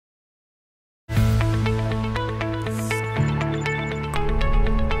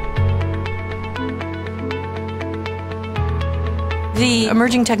The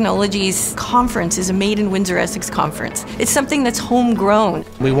Emerging Technologies Conference is a Made in WindsorEssex conference. It's something that's homegrown.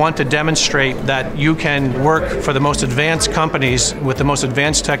 We want to demonstrate that you can work for the most advanced companies with the most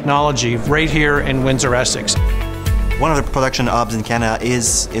advanced technology right here in WindsorEssex. One of the production hubs in Canada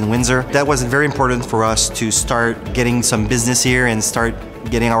is in Windsor. That was very important for us to start getting some business here and start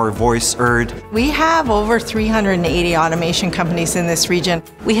getting our voice heard. We have over 380 automation companies in this region.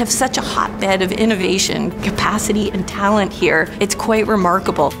 We have such a hotbed of innovation, capacity, and talent here. It's quite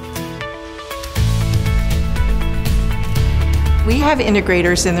remarkable. We have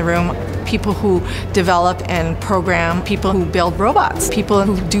integrators in the room, people who develop and program, people who build robots, people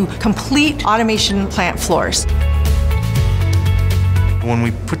who do complete automation plant floors. When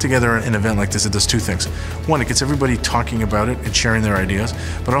we put together an event like this, it does two things. One, it gets everybody talking about it and sharing their ideas,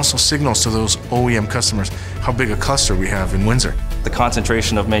 but also signals to those OEM customers how big a cluster we have in Windsor. The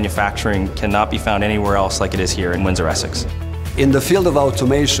concentration of manufacturing cannot be found anywhere else like it is here in WindsorEssex. In the field of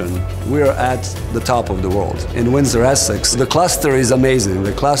automation, we're at the top of the world. In WindsorEssex, the cluster is amazing.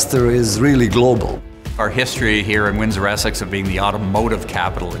 The cluster is really global. Our history here in WindsorEssex of being the automotive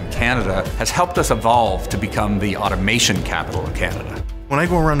capital in Canada has helped us evolve to become the automation capital of Canada. When I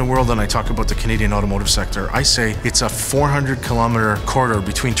go around the world and I talk about the Canadian automotive sector, I say it's a 400-kilometer corridor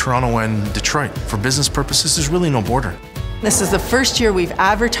between Toronto and Detroit. For business purposes, there's really no border. This is the first year we've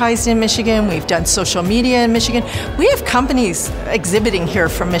advertised in Michigan, we've done social media in Michigan. We have companies exhibiting here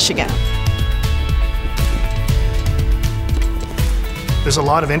from Michigan. There's a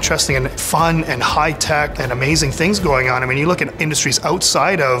lot of interesting and fun and high-tech and amazing things going on. I mean, you look at industries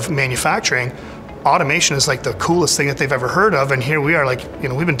outside of manufacturing, automation is like the coolest thing that they've ever heard of, and here we are like, you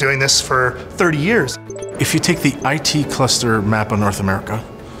know, we've been doing this for 30 years. If you take the IT cluster map of North America,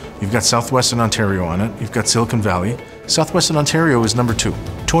 you've got Southwestern Ontario on it, you've got Silicon Valley. Southwestern Ontario is number 2,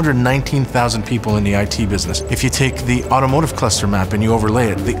 219,000 people in the IT business. If you take the automotive cluster map and you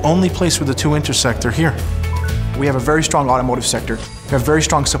overlay it, the only place where the two intersect are here. We have a very strong automotive sector. We have a very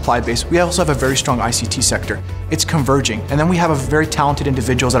strong supply base. We also have a very strong ICT sector. It's converging. And then we have a very talented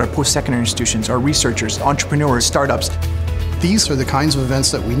individuals at our post-secondary institutions, our researchers, entrepreneurs, startups. These are the kinds of events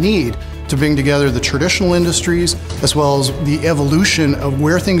that we need to bring together the traditional industries as well as the evolution of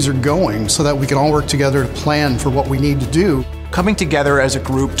where things are going so that we can all work together to plan for what we need to do. Coming together as a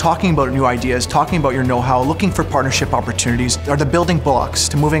group, talking about new ideas, talking about your know-how, looking for partnership opportunities are the building blocks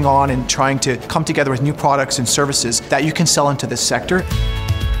to moving on and trying to come together with new products and services that you can sell into this sector.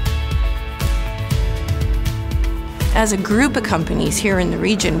 As a group of companies here in the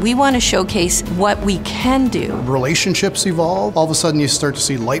region, we want to showcase what we can do. Relationships evolve. All of a sudden you start to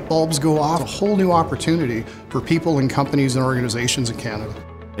see light bulbs go off. A whole new opportunity for people and companies and organizations in Canada.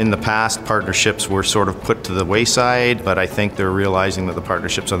 In the past, partnerships were sort of put to the wayside, but I think they're realizing that the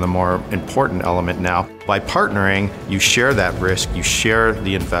partnerships are the more important element now. By partnering, you share that risk, you share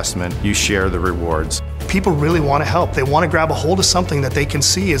the investment, you share the rewards. People really want to help. They want to grab a hold of something that they can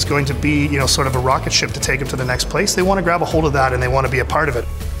see is going to be, you know, sort of a rocket ship to take them to the next place. They want to grab a hold of that and they want to be a part of it.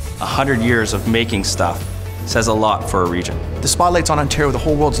 100 years of making stuff says a lot for a region. The spotlight's on Ontario, the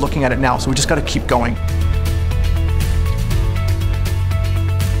whole world's looking at it now, so we just got to keep going.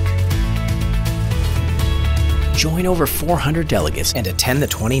 Join over 400 delegates and attend the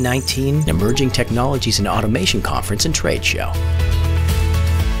 2019 Emerging Technologies and Automation Conference and Trade Show.